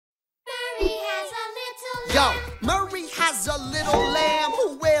Yo, Murray has a little lamb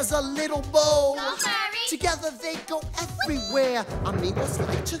who wears a little bow. Go, Murray. Together they go everywhere. Amigos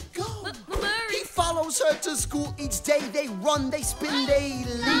like to go. Murray. He follows her to school each day. They run, they spin, they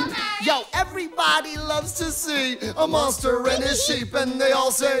leap. Yo, everybody loves to see a monster and his sheep, and they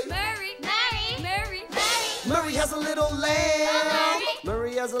all say, Murray, Murray, Murray, Murray. Murray has a little lamb.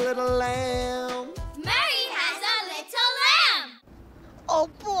 Murray has a little lamb. Murray has a little lamb. Oh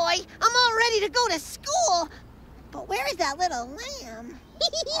boy, I'm all ready to go to school. But where is that little lamb?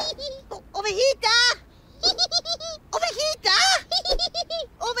 Oh, Ovejita! Ovejita!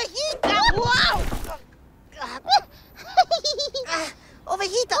 Ovejita! Whoa!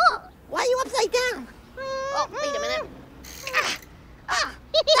 Ovejita, why are you upside down? Oh, wait a minute.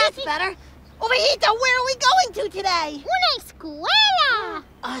 That's better. Ovejita, where are we going to today? Una escuela.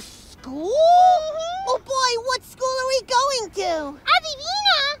 A school? Oh boy, what school are we going to?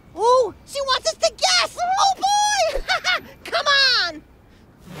 Adivina. Oh, she wants us to guess! Oh boy! Come on!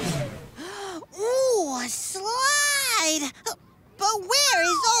 Ooh, a slide! But where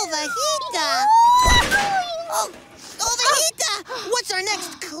is Ovejita? Oh, Ovejita! What's our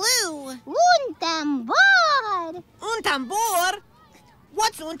next clue? Un tambor. Un tambor?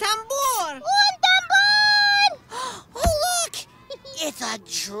 What's un tambor? Un tambor. Oh, look! It's a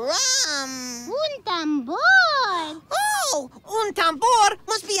drum! Un tambor. Oh, un tambor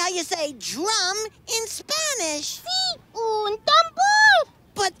must be how you say drum in Spanish. Sí, un tambor.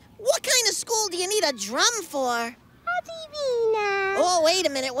 But what kind of school do you need a drum for? Adivina. Oh, wait a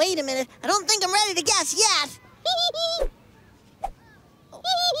minute. I don't think I'm ready to guess yet.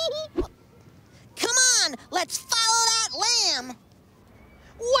 Come on, let's follow that lamb.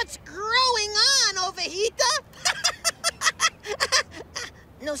 What's growing on, Ovejita?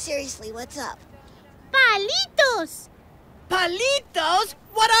 No, seriously, what's up? Palitos. Palitos?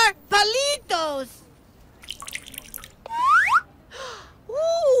 What are palitos?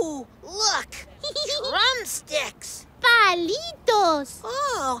 Ooh, look! Drumsticks! Palitos.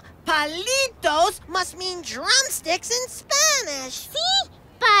 Oh, palitos must mean drumsticks in Spanish. Sí,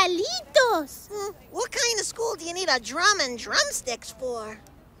 palitos. What kind of school do you need a drum and drumsticks for?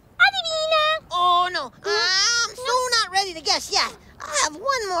 Adivina. Oh, no. I'm so not ready to guess yet. I have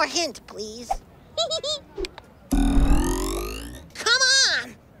one more hint, please. Come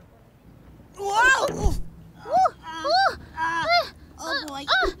on! Whoa! Oh, boy.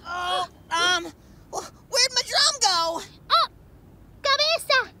 Where'd my drum go? Oh,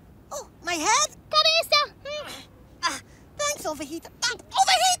 cabeza. Oh, my head? Cabeza. Thanks, Ovejita.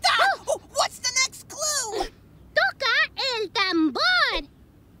 Ovejita! Oh, what's the next clue? Toca el tambor.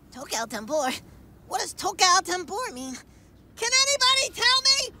 Toca el tambor? What does toca el tambor mean? Can anybody tell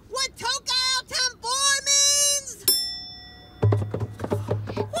me what toca el tambor means?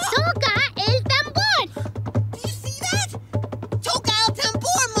 Toca el tambor. Do you see that? Toca el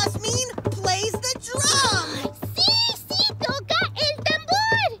tambor must mean plays the drum. Sí, toca el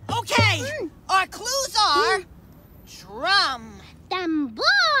tambor. Okay, our clues are drum,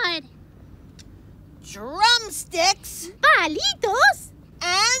 Tambor. drumsticks, Palitos.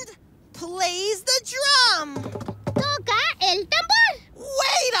 and plays the drum. Toca el tambor.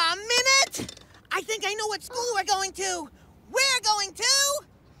 Wait a minute! I think I know what school we're going to. We're going to...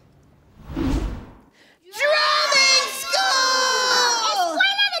 Drumming School!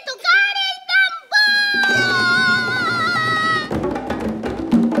 Escuela de tocar el tambor.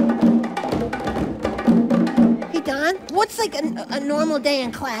 Hey, Don, what's like a normal day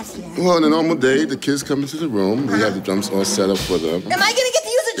in class here? Well, on a normal day, the kids come into the room. We have the drums all set up for them. Am I gonna get to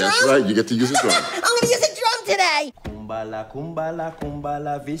use a drum? That's right, you get to use a drum. I'm gonna use a drum today. Kumba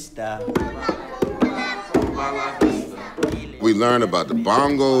la vista. We learn about the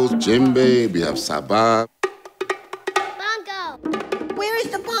bongos, djembe, we have sabah. Bongo. Where is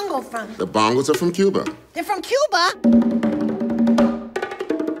the bongo from? The bongos are from Cuba. They're from Cuba?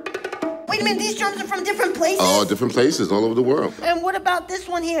 Wait a minute, these drums are from different places? All different places, all over the world. And what about this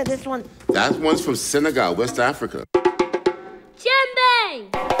one here, this one? That one's from Senegal, West Africa.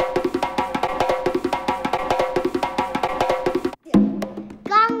 Djembe.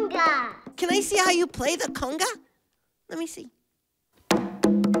 Conga. Can I see how you play the conga? Let me see.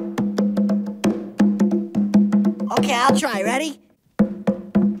 Okay, I'll try. Ready?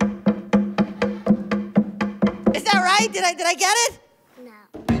 Is that right? Did I get it?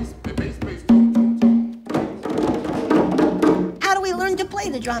 How do we learn to play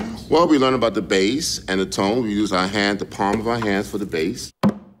the drums? Well, we learn about the bass and the tone. We use our hand, the palm of our hands for the bass.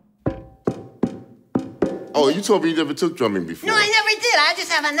 Oh, you told me you never took drumming before. No, I never did. I just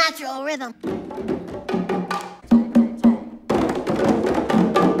have a natural rhythm.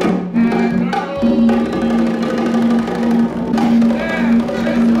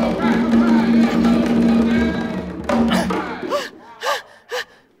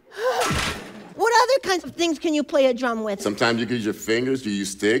 you play a drum with? Sometimes you can use your fingers, you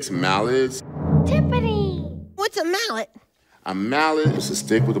use sticks, mallets. Tiffany. What's a mallet? A mallet is a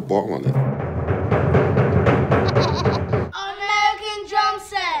stick with a ball on it. American drum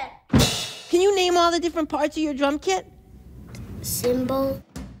set. Can you name all the different parts of your drum kit? Cymbal,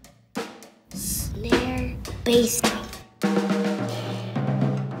 snare, bass.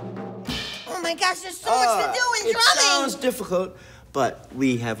 Oh my gosh, there's so much to do in It drumming. sounds difficult, but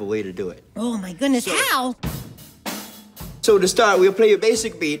we have a way to do it. Oh my goodness, how? So to start, we'll play a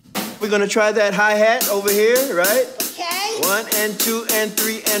basic beat. We're gonna try that hi-hat over here, right? Okay. 1 and 2 and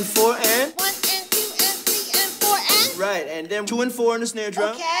 3 and 4 and. 1 and 2 and 3 and 4 and. Right, and then 2 and 4 on the snare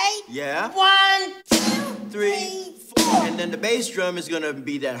drum. Okay. Yeah. 1, 2, 3, 4. And then the bass drum is gonna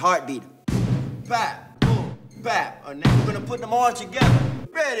be that heartbeat. Bap, boom, bap. And then we're gonna put them all together.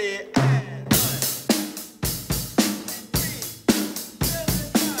 Ready, and 1, 2,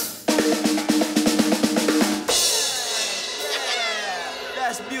 3.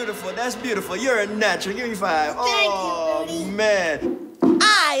 That's beautiful, that's beautiful. You're a natural. Give me 5. Thank you, Oh, Rudy. man.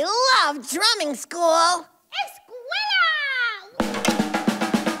 I love drumming school. Escuela.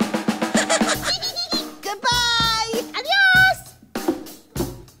 Goodbye. Adios.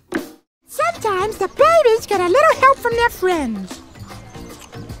 Sometimes the babies get a little help from their friends.